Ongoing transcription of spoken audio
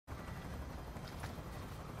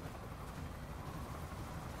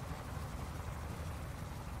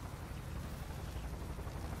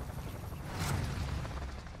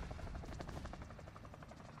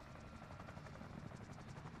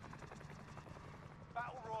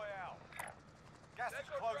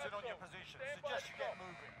closing on your position. Suggest you get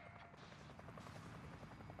moving.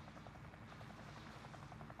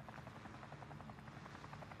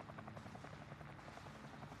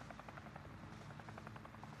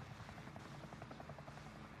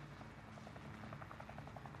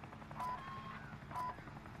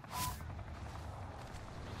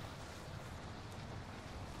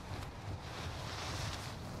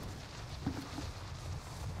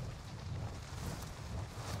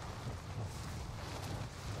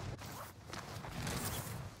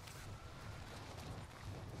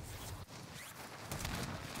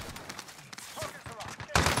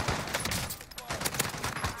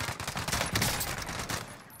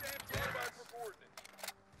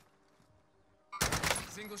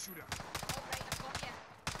 Single shooter. Alright, I've got you.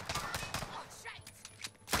 Oh, shit!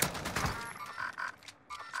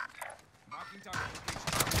 Marking target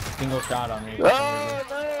location. Single shot on me. Oh,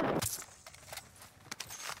 no.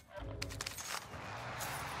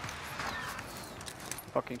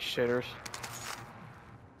 Fucking shitters.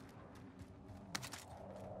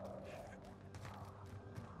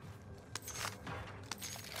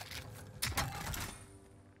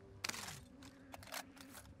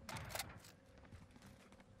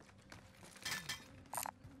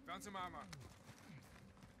 Found some armor.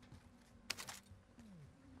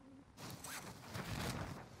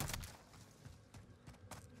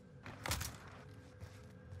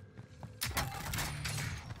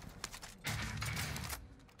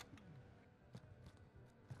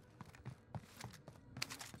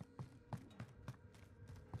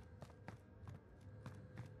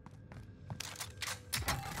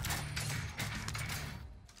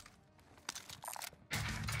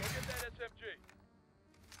 Go get that SMG.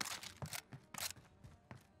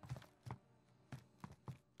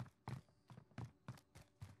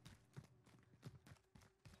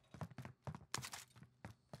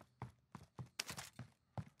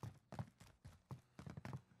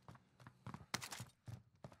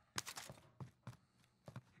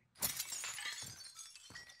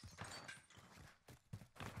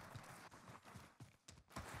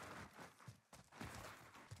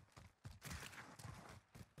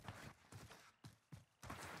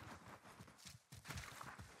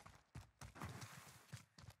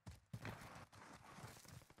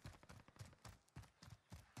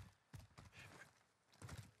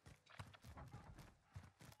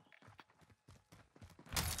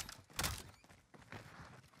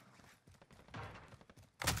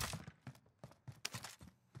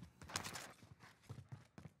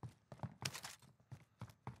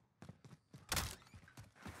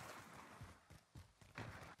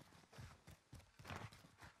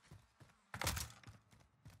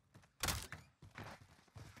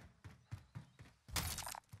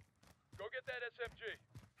 Go get that SMG.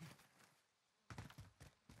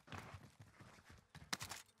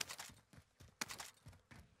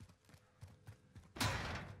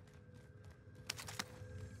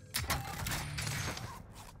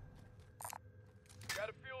 Got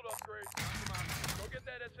a field upgrade. Go get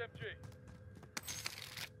that SMG.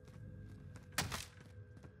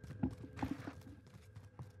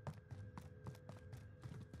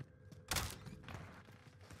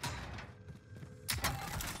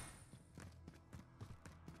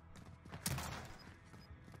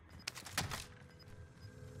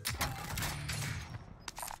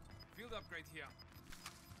 Field upgrade here.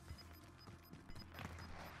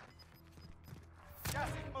 Gas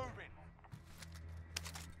is moving.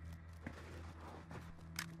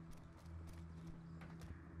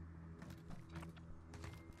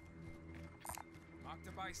 Mark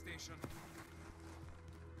the buy station.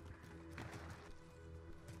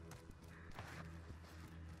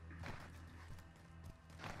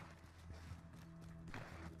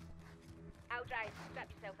 I'll drive. Strap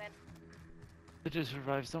yourself in. Did you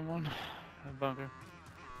survive someone? A bunker.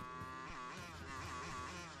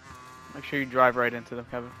 Make sure you drive right into them,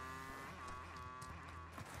 Kevin.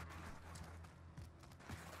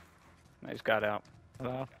 Nice, got out.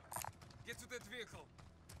 Hello. Get to that vehicle.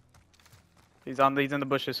 He's in the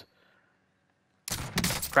bushes.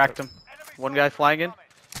 Cracked him. One guy flying in.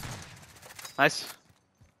 Nice.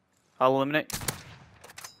 I'll eliminate.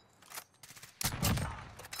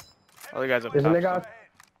 Other guy's up Isn't top. it, guys?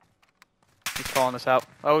 He's calling us out.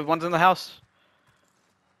 Oh, one's in the house.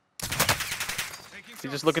 Taking He's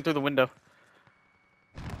just shots. looking through the window.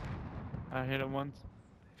 I hit him once.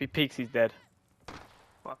 If he peeks, he's dead.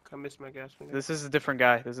 Fuck, I missed my gas. This is a different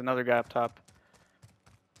guy. There's another guy up top.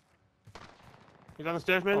 He's on the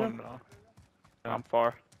stairs, Oh man. no. I'm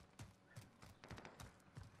far.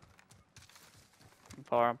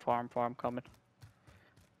 I'm coming.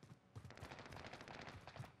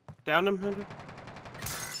 Down him, Hendrik.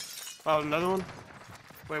 Oh, another one?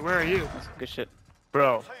 Wait, where are you? That's good shit.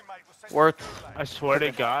 Bro, Worth. I swear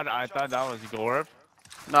to God, I thought that was Gorb.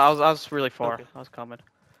 No, I was really far. Okay. I was coming.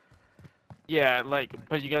 Yeah, like,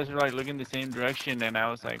 but you guys were like looking the same direction, and I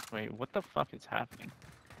was like, wait, what the fuck is happening?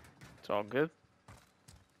 It's all good.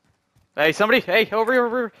 Hey, somebody! Hey, over here,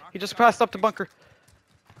 over here! He just passed up the bunker.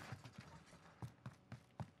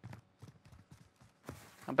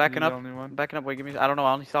 I'm backing You the up. only one? I'm backing up. Wait, give me. I don't know.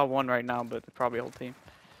 I only saw one right now, but probably a whole team.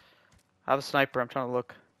 I have a sniper. I'm trying to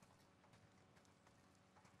look.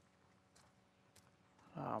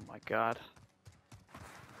 Oh my god.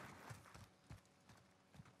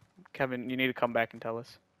 Kevin, you need to come back and tell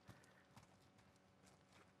us.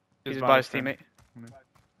 He's Just by his friend. teammate. Yeah.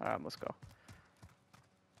 Alright, let's go.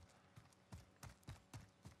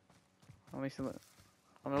 Let me see.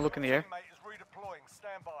 I'm gonna look in the air. Teammate is redeploying.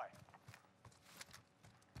 Stand by.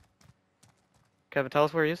 Kevin, tell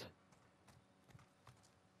us where he is.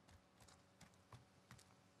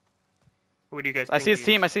 Where do you guys I think see his he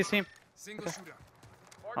team. is? I see his team. Single shooter.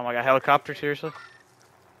 Oh my god, helicopter, seriously?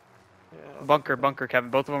 Yeah, Bunker, bunker, Kevin.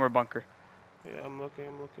 Both of them are bunker. yeah, I'm looking.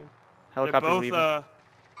 Helicopter's leaving.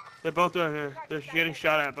 They're both right here. They're getting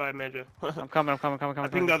shot at by Manja. I'm coming. I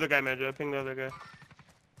pinged the other guy, Manja. I pinged the other guy.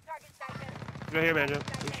 Target sighted. He's right here, Manja.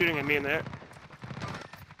 He's shooting at me in there.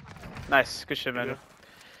 Nice, good shit, man. Yeah.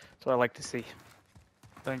 That's what I like to see.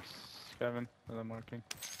 Thanks, Kevin, for the marking.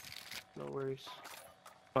 No worries.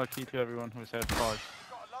 Fuck you to everyone who said far.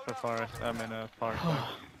 For forest, I mean, far.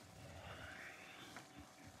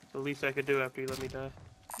 The least I could do after you let me die.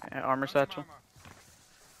 Yeah, armor satchel.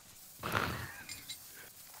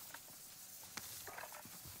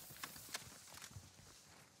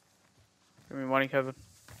 Give me money, Kevin.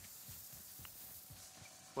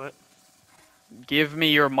 What? Give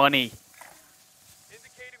me your money.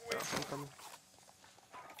 Indicating Oh, wind. I'm coming.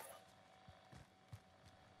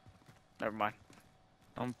 Never mind.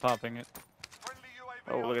 I'm popping it. Friendly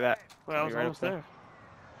UAV Oh, look at that. Well, I was Be right up almost there.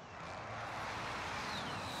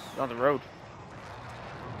 He's on the road.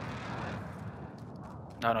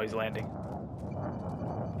 Oh no, he's landing.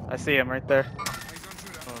 I see him right there. Eyes on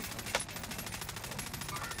shooter.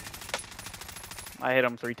 I hit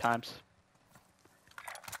him 3 times.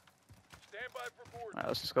 Stand by for board. Alright,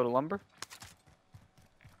 let's just go to lumber.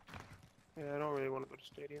 Yeah, I don't really want to go to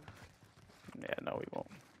stadium. Yeah, no, we won't.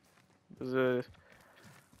 There's a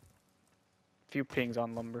few pings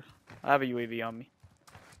on lumber. I have a UAV on me.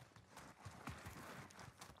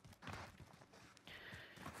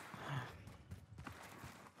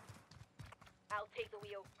 I'll take the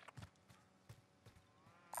wheel.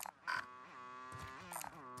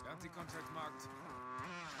 Bounty contract marked.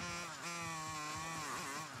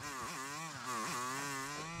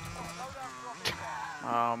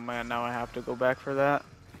 Oh man, now I have to go back for that.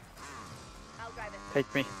 I'll drive it.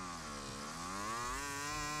 Take me.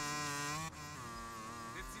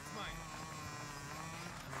 This is mine.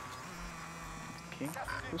 King.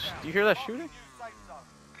 Do you hear that shooting?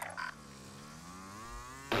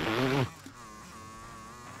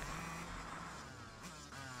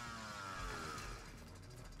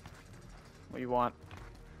 What do you want?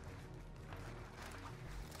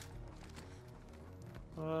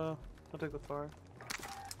 I'll take the far.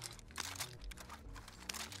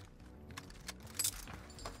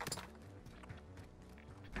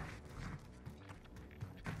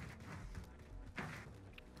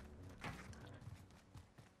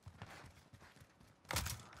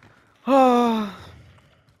 Oh.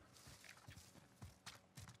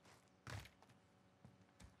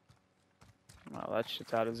 Wow, that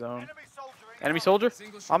shit's out of zone. Enemy soldier?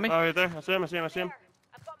 Single shooter. On me? Oh, right there. I see him. There. I've got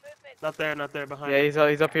movement. Not there, behind. Yeah,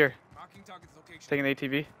 he's up here. Marking target location. Taking the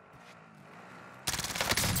ATV.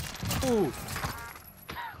 Ooh.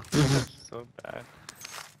 So bad.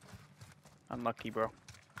 Unlucky, bro.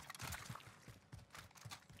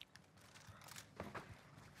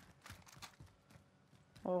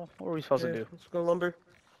 Oh, what were we supposed to do? Let's go lumber.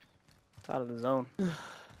 It's out of the zone. I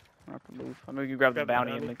have to move. I know you can grab the Grab the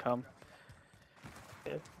bounty bounty. and then come.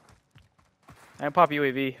 Yeah. And pop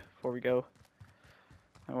UAV before we go.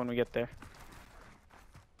 And when we get there.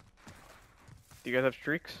 Do you guys have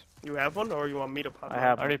streaks? You have one, or you want me to pop? I one?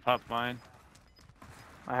 have I already popped mine.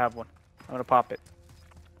 I have one. I'm gonna pop it.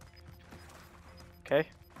 Okay.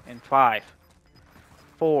 In 5,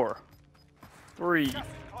 4, 3. Closing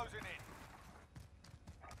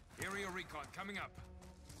in. Area recon coming up.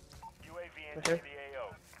 UAV Okay. entering the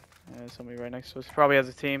AO. There's somebody right next to us. Probably has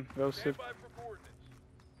a team. Ghosted. Stand by for coordinates.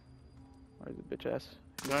 Where's the bitch ass?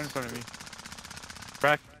 He's right in front of me.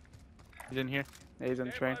 Crack. He's in here. Yeah, he's on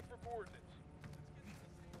the train. Stand by for coordinates.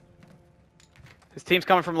 His team's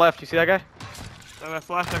coming from left. You see that guy? I got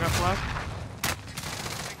flash.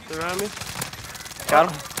 They're around me.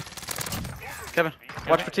 Got him. Kevin,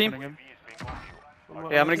 watch for team.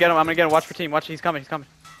 Yeah, I'm gonna get him. Watch for team. Watch, he's coming.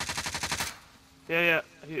 Yeah.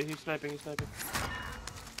 He's sniping.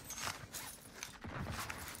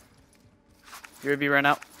 UAV ran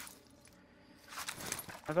out.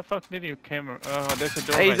 How the fuck did you came? Oh, there's a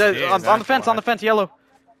door. Hey, right he's there, on the that's fence, why. yellow.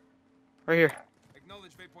 Right here.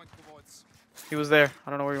 Acknowledge waypoint towards. He was there. I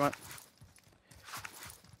don't know where he went.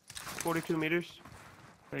 42 meters.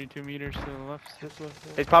 32 meters to the left. This way.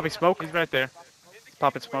 He's popping smoke. He's right there.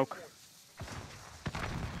 Popping smoke.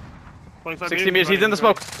 25 60 meters. He's in the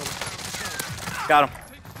smoke. Got him.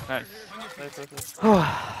 Nice. Nice.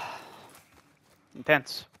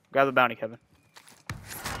 Intense. Grab the bounty, Kevin.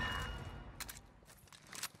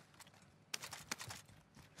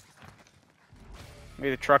 Maybe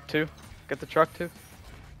the truck too. Get the truck too.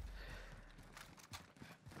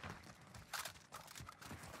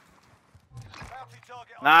 Bounty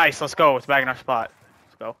target on Nice. Let's go. It's back in our spot.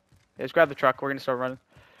 Let's go. Yeah, just grab the truck. We're gonna start running.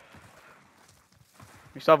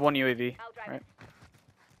 We still have one UAV. I'll drive Right. it.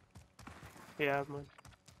 Yeah, I have mine.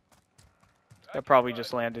 That probably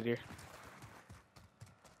just landed here.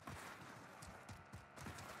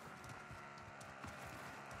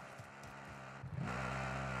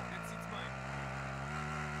 That seat's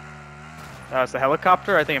mine. It's the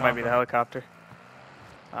helicopter. I think it might be the helicopter.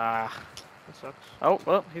 Ah. That sucks. Oh,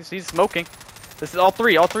 well, he's smoking. This is all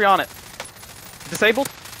three on it. Disabled.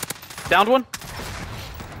 Downed one.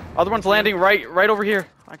 Other one's landing right over here.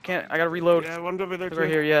 I gotta reload. Yeah, one's over there It's too. right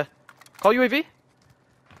here, yeah. Call UAV.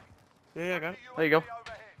 Yeah, I got it. There you go. overhead.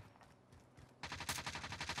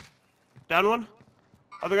 Down one.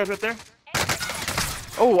 Other guy's right there.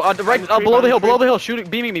 Oh, right the tree, below behind the the hill, tree. shooting,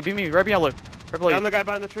 beaming me, right below you. Right below Down you. the guy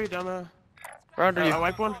behind the tree. Down the. Right under I you.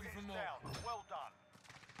 wiped one. Looking for more. Down. Well done.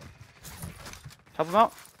 Help him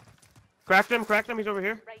out. Cracked him. He's over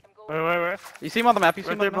here. Right, I'm going. Where? You see him on the map,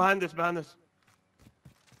 Right there behind this.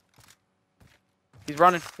 He's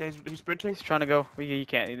running. Yeah, he's sprinting. He's trying to go. He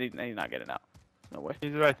can't, he's not getting out. No way.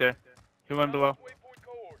 He's right there. He went below. Waypoint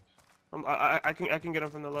coords. I can get him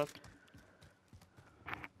from the left.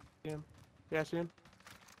 See him. Yeah, I see him.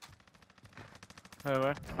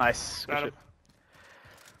 Where? Nice. Good Got shit. him.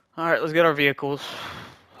 Alright, let's get our vehicles.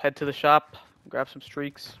 Head to the shop. Grab some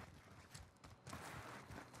streaks.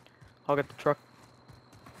 I'll get the truck.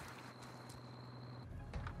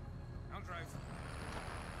 I'll drive.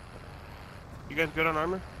 You guys good on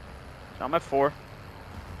armor? I'm at 4.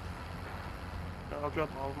 I'll drop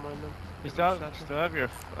all of mine then. You still have your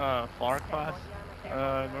FAR class?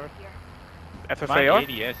 North? My FFAR?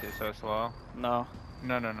 ADS is so slow. No.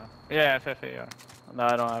 No. Yeah, FFAR. No,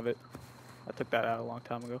 I don't have it. I took that out a long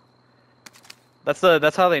time ago. That's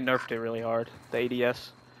how they nerfed it really hard. The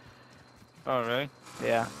ADS. Oh, really?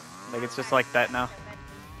 Yeah. Like it's just like that now.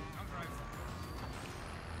 I'll drive.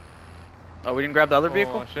 Oh, we didn't grab the other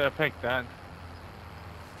vehicle? Oh, should have picked that.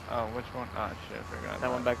 Oh, which one? Oh, shit, I forgot.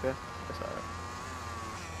 That one back there? That's alright.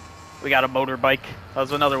 We got a motorbike.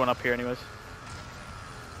 There's another one up here anyways.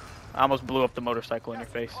 I almost blew up the motorcycle in your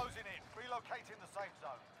face. Closing in. Relocating the safe zone.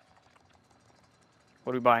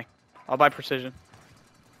 What are we buying? I'll buy precision.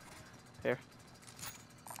 Here.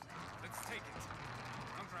 Let's take it.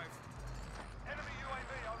 I'll drive. Enemy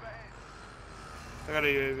UAV overhead. I got a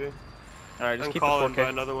UAV. Alright, just I'm keep the calling by 4K.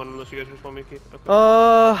 another one unless you guys just want me to keep.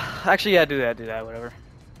 Okay. Actually, yeah, do that, whatever.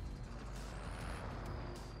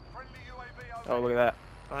 Friendly UAV Oh, overhead. look at that.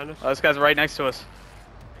 Behind us. Oh, this guy's right next to us.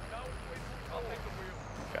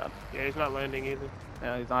 God. Yeah, he's not landing either.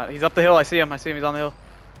 Yeah, he's not. He's up the hill. I see him. He's on the hill.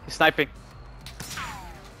 He's sniping.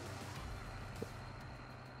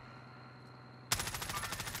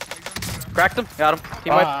 Cracked him. Got him.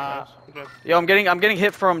 Team wipe. Nice. Good job. Yo, I'm getting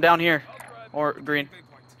hit from down here. Or green. Waypoint.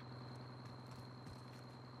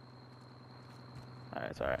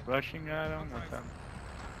 Alright, it's alright. Rushing at him? What's that?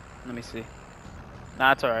 Let me see.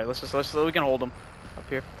 Nah, it's alright. Let's we can hold him up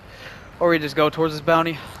here. Or we just go towards his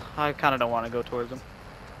bounty. I kinda don't wanna go towards him.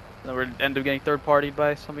 Then we're end up getting third partied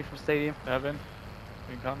by somebody from Stadium. Evan?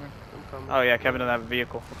 You coming? I'm coming. Oh yeah, Kevin doesn't have a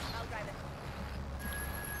vehicle. Oops. I'll drive it.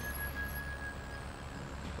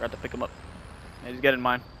 Forgot to pick him up. Yeah, just get in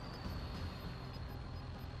mine.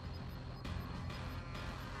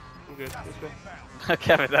 I'm good. Let's go.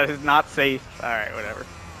 Kevin, that is not safe. Alright, whatever.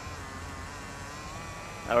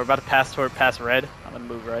 We're about to pass red. I'm gonna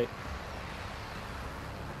move right.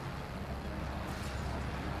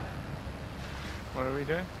 What are we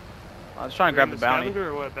doing? I was trying to grab the bounty. Scavenger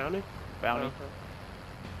or what? Bounty? Bounty. Oh, okay.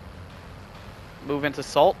 Move into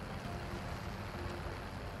salt.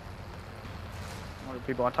 What are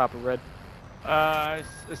people on top of red?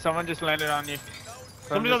 Someone just landed on you.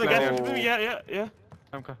 Somebody's on the just gas landed. station. Yeah.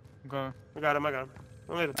 I'm going. I got him.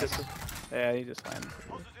 Only the pistol. Yeah, he just landed.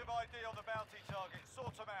 Positive ID on the bounty target.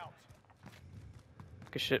 Sort them out.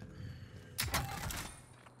 Good shit.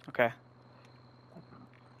 Okay.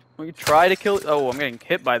 We can try to kill. Oh, I'm getting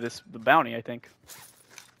hit by the bounty, I think.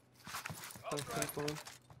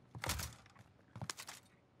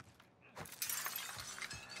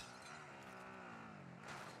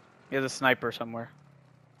 He has a sniper somewhere.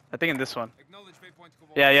 I think in this one. Acknowledge waypoint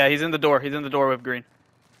cover. Yeah, he's in the door. He's in the door with green.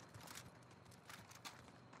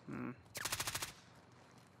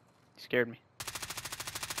 He scared me.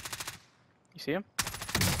 You see him?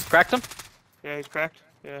 Cracked him? Yeah, he's cracked.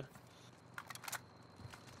 Yeah.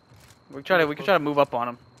 We can try to move up on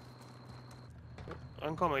him. I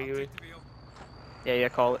can call my UE. Yeah,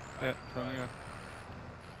 call it. Yeah, something else.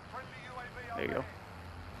 Friendly UAV There you go. overhead.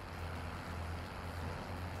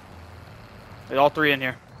 There's all three in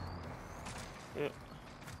here.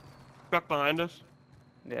 Truck behind us.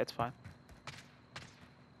 Yeah, it's fine.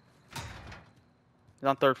 He's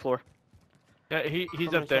on 3rd floor. Yeah, he's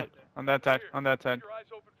Somebody up there. said- On that side. On that side. Your eyes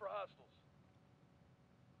open for hostiles.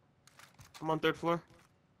 I'm on 3rd floor.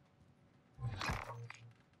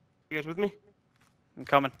 You guys with me? I'm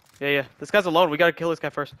coming. Yeah. This guy's alone. We gotta kill this guy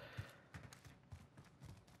first.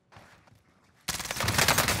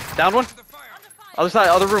 Down one. The fire. Other side.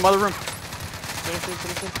 Other room.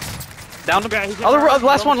 Finish him. Down him. Yeah, he's in Other there. room. He's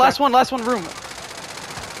Last almost one room.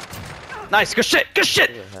 Nice. Good shit.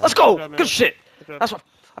 Let's go. Good job, man. Good shit. Good job. That's what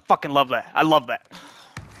I fucking love that. I love that.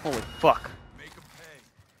 Holy fuck. Make 'em pay.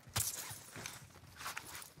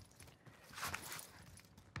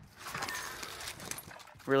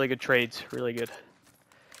 Really good trades. Really good.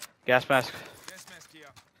 Gas mask. Gas mask here.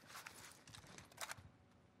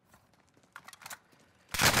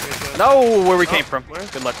 No, where we came Oh, from. where?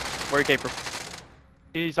 Good luck. Where we came from.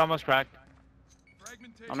 He's almost cracked.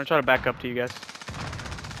 Fragmentation. I'm gonna try to back up to you guys.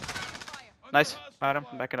 Nice. Got him.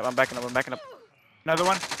 I'm backing up. Another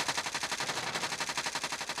one.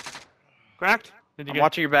 Cracked? Did you I'm get?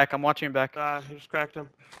 watching your back. He just cracked him.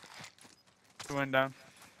 He went down.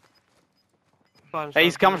 Fine, Hey,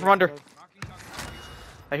 he's coming from under. Marking target location.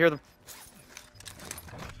 I hear them.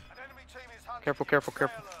 An enemy team is hunting. Careful. Stay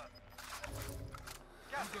alert.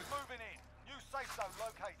 Gas is moving in. New safe zone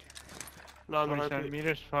located. No, no, 27 heartbeat.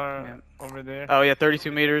 meters far Yeah. over there. Oh yeah,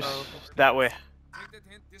 32 meters Oh, that way. Take that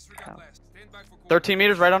hint. Disregard last. Stand back for call. 13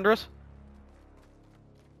 meters right under us.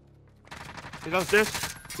 He's on the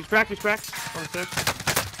stairs. He's cracked. On the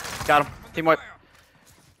stairs. Got him. Team wipe. Fire.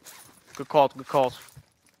 Good calls.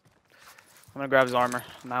 I'm gonna grab his armor.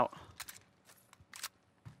 I'm out.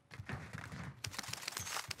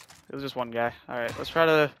 It was just one guy. All right, let's try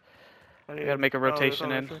to. We gotta make a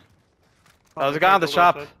rotation in. Oh, there's a guy on the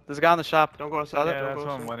shop. Don't go outside. Saw that? Yeah, Don't that's go what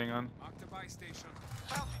I'm outside. waiting on. Mark the buy station.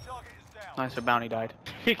 Bounty target is down. Nice, the bounty died.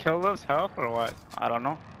 He killed himself or what? I don't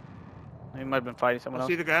know. He might have been fighting someone I else.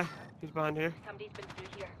 see the guy. He's behind here. Somebody's been through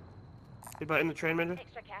here. He's in the train, Major.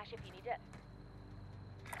 Extra cash if you need it.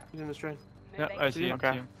 He's in this train. Yeah, I see him.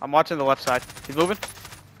 Okay, I'm watching the left side. He's moving.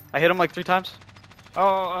 I hit him like 3 times.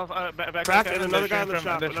 Back. Cracked, and another guy in the from-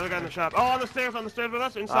 shop. there's- Another guy in the shop. Oh, on the stairs with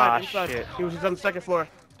us. Inside. Shit. He was on the 2nd floor.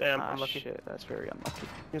 Damn, Ah, unlucky. shit, that's very unlucky.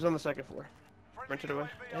 He was on the 2nd floor. Friendly Rented away.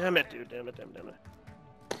 UAV Damn it, dude. Damn it.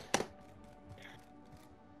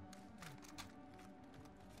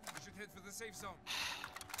 We should head for the safe zone.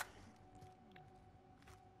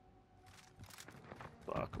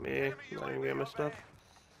 Fuck me. I'm not even getting my stuff.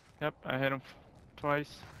 Yep, I hit him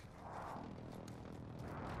twice.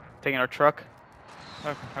 Taking our truck.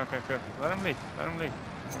 Okay, good. Let him leave.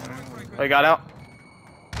 Oh, he got out.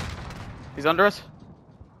 He's under us.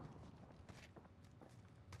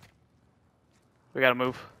 We gotta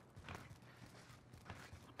move.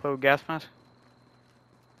 Put a gas mask.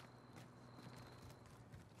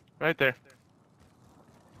 Right there.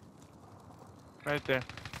 Marking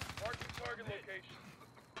target location.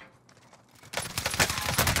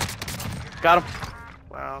 Got him.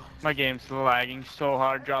 Wow. My game's lagging so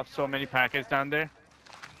hard. Dropped so many packets down there.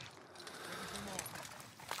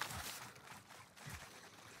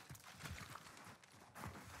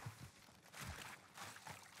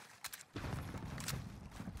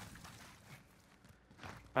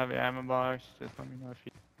 I have an ammo box. Just let me know if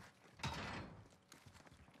you.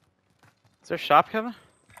 Is there a shop, Kevin?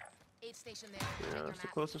 Aid station there. Yeah, that's the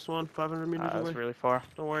closest one. 500 meters That's away. really far.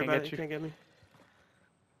 Don't worry Can't about get it. you. You can't get me.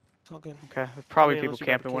 It's all good. Okay, there's probably Yeah, people unless you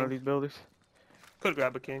grab camping the one of king. these buildings. Could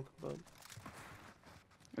grab a king, but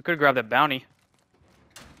I could grab that bounty.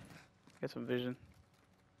 Get some vision.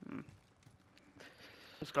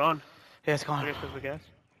 it's gone. Yeah, it's I gone. guess because of the gas.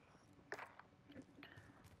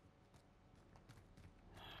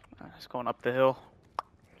 Just going up the hill.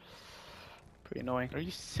 Pretty annoying. Are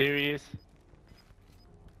you serious?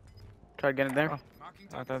 Try getting there. Oh. Marking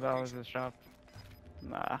I target thought that was location. the shop.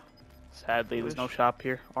 Nah. Sadly, there's no shop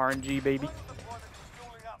here. RNG, baby. Deployment is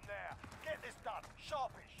fueling up now. Get this done.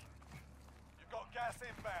 Sharpish. You've got gas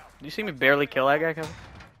inbound. Did you see me barely kill that guy, Kevin?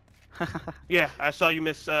 Yeah, I saw you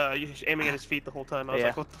miss. You aiming at his feet the whole time. I was Yeah.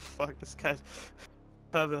 like, what the fuck, this guy's.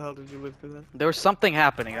 How the hell did you live through that? There was something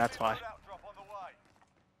happening, that's why. Loadout drop on the way.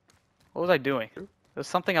 What was I doing? There was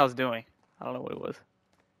something I was doing. I don't know what it was.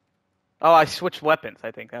 Oh, I switched weapons,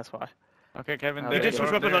 I think, that's why. Okay, Kevin. You there did is-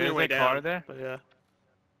 switch weapons there on your is way a down. car there. But yeah.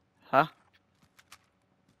 Huh?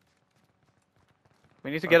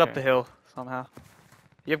 We need to get up Okay. the hill somehow.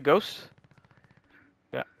 You have ghosts?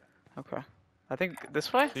 Yeah. Okay. I think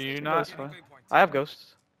this way? Do you Go not? this way. Waypoint. I have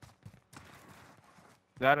ghosts.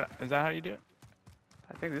 Is that how you do it?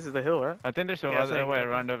 I think this is the hill, right? I think there's a Yeah, other same. way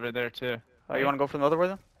around over there too. Oh, you want to go from the other way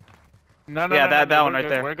then? No, Yeah, that no, one we're right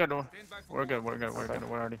good, there. We're good. Stand by for We're good. movement. We're good. We're good.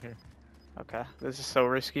 We're already here. Okay. This is so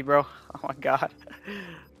risky, bro. Oh my god.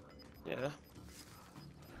 Yeah.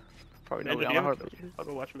 Probably Manja, nobody do on you my have heart. I'll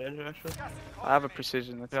go watch Manja actually. I have a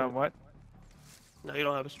precision. That's Yeah. it. What? No, you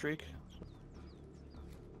don't have a streak.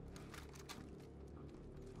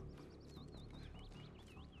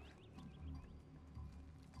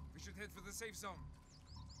 We should head for the safe zone.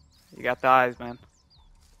 You got the eyes, man.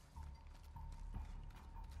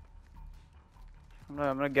 I'm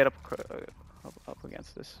gonna get up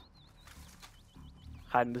against this.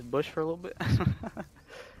 Hide in this bush for a little bit.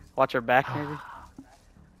 Watch her back, maybe. Only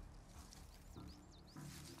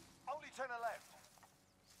 10 are left.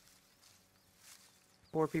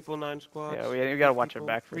 4 people, 9 squads. Yeah, we gotta watch her people,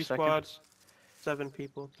 back for a 3 second. squads, 7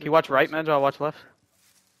 people. Can you watch right, man? I'll watch left.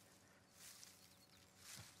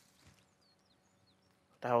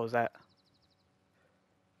 What the hell was that?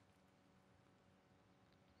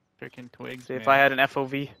 Freaking twigs. See, if man. I had an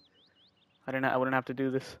FOV, I wouldn't have to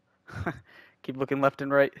do this. Keep looking left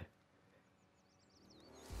and right.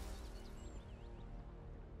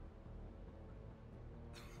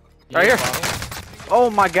 You Right need a here. bottle? Oh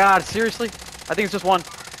my god, seriously? I think it's just one.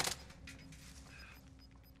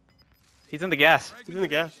 He's in the gas. He's in the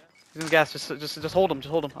gas. He's in the gas. Just hold him.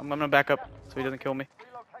 Just hold him. I'm gonna back up so he doesn't kill me.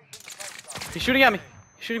 Relocation the safe zone. He's shooting at me.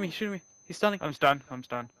 He's shooting me. He's shooting me. He's stunning. I'm stunned. I'm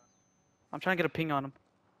stunned. I'm trying to get a ping on him.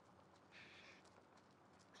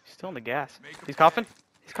 He's still in the gas. He's coughing.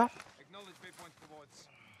 He's coughing. Acknowledge waypoint towards.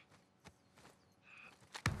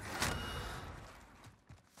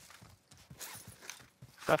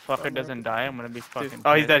 If that fucker doesn't die, I'm gonna be fucking.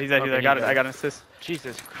 Oh, he's dead. pissed. He's dead. He's Okay, dead. I got it. he's I got dead. an assist.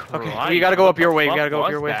 Jesus Okay, Christ. you gotta go what up your the way. You fuck gotta go up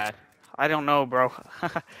was your way. that? I don't know, bro.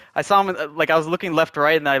 I saw him. Like I was looking left,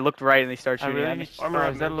 right, and then I looked right, and he started I shooting at really me. need. Armor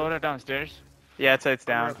up, Is that man. loader downstairs? Yeah, it's Armor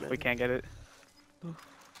down. up, man. We can't get it.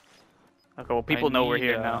 Okay, well, people know we're need,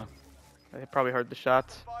 here now. They probably heard the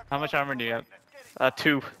shots. How much armor do you have?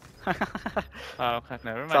 2. Oh, okay,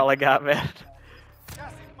 never That's all I mind. got, man.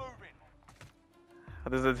 Gas is moving.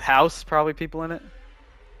 There's a house, probably people in it.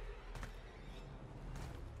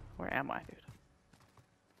 Where am I, dude?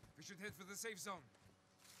 We should head for the safe zone.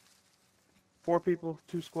 4 people,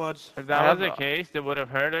 2 squads. If I that have was the a- case, they would have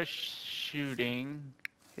heard us shooting.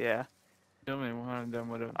 Yeah. Only one of them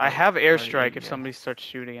would have. I have airstrike already, if yeah. somebody starts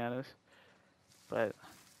shooting at us. But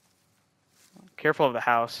careful of the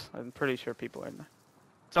house. I'm pretty sure people are in there.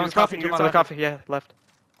 Someone's coughing, coughing. you're Someone coughing. Yeah, left.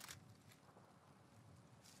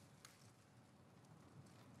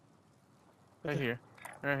 Right here.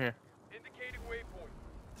 Right here. Indicating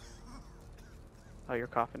waypoint. Oh, you're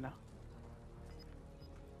coughing now.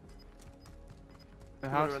 The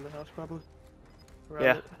Somewhere house. in the house, probably. Around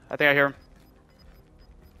Yeah, it. I think I hear him.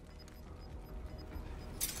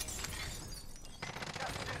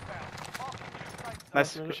 Gas is inbound. Marking new safe zone.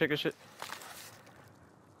 Nice. minute. Good shit. Good shit.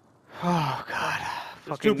 Oh god.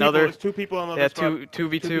 There's Fucking 2 people. another. There's 2 people on the other Yeah, squad.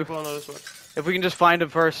 2v2. 2 people on the other squad. If we can just find him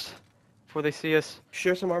first before they see us.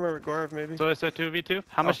 Share some armor with Gorv, maybe. So it's a 2v2.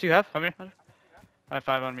 How much do you have? Come here. I have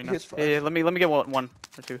 5 on me now. He has 5. Yeah, let me get one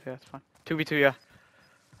or 2. Yeah, it's fine. 2v2, yeah.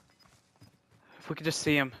 If we could just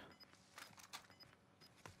see him.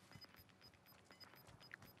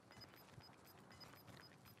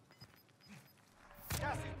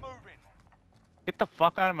 Gas is moving. Get the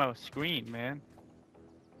fuck out of my screen, man.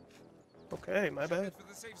 Okay, my bad. Head for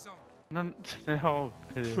the safe zone. No, no.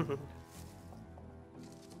 dude.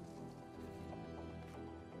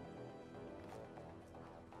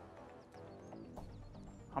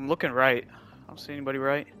 I'm looking right. I don't see anybody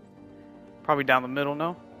right. Probably down the middle,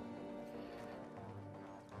 no?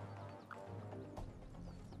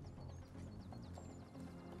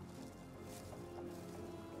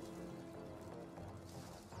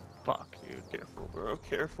 Fuck, dude. Careful, bro.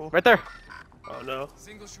 Careful. Right there. Oh no.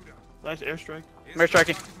 Single shooter. Nice airstrike. They're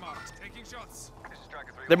striking. Target marked. Taking shots.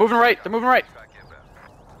 They're moving right. They're moving right.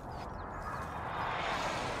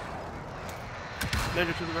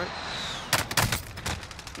 Ninja to the right.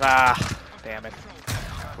 Ah, damn it.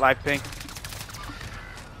 Live ping.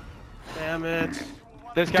 Damn it.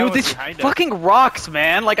 This guy Dude, was these behind us. fucking rocks,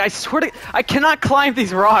 man. Like, I swear to... I cannot climb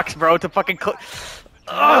these rocks, bro, to fucking...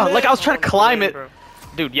 like, I was trying to climb it. Bro.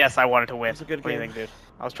 Dude, yes, I wanted to win. That's a good What do you game. think, dude?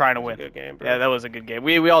 I was trying to That's a win. good game, bro. Yeah, that was a good game.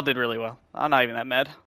 We all did really well. I'm not even that mad.